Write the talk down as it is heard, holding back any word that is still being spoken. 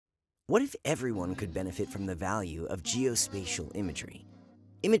What if everyone could benefit from the value of geospatial imagery?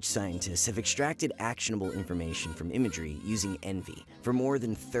 Image scientists have extracted actionable information from imagery using ENVI for more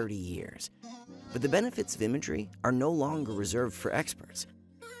than 30 years. But the benefits of imagery are no longer reserved for experts.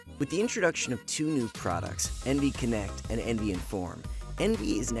 With the introduction of two new products, ENVI Connect and ENVI Inform,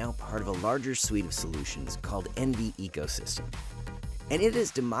 ENVI is now part of a larger suite of solutions called ENVI Ecosystem. And it has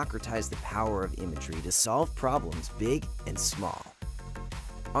democratized the power of imagery to solve problems big and small.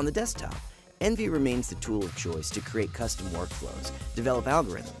 On the desktop, ENVI remains the tool of choice to create custom workflows, develop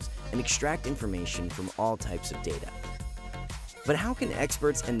algorithms, and extract information from all types of data. But how can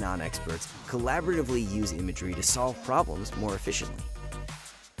experts and non-experts collaboratively use imagery to solve problems more efficiently?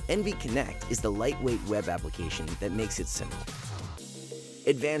 ENVI Connect is the lightweight web application that makes it simple.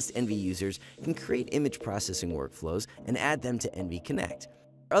 Advanced ENVI users can create image processing workflows and add them to ENVI Connect.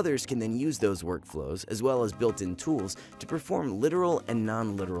 Others can then use those workflows, as well as built-in tools, to perform literal and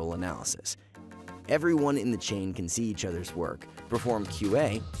non-literal analysis. Everyone in the chain can see each other's work, perform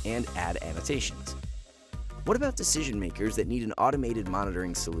QA, and add annotations. What about decision makers that need an automated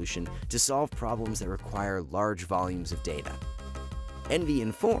monitoring solution to solve problems that require large volumes of data? ENVI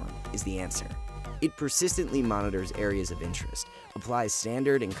Inform is the answer. It persistently monitors areas of interest, applies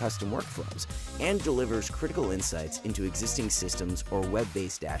standard and custom workflows, and delivers critical insights into existing systems or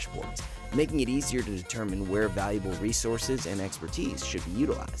web-based dashboards, making it easier to determine where valuable resources and expertise should be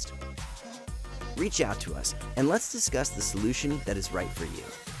utilized. Reach out to us and let's discuss the solution that is right for you.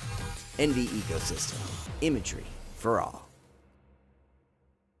 ENVI Ecosystem. Imagery for all.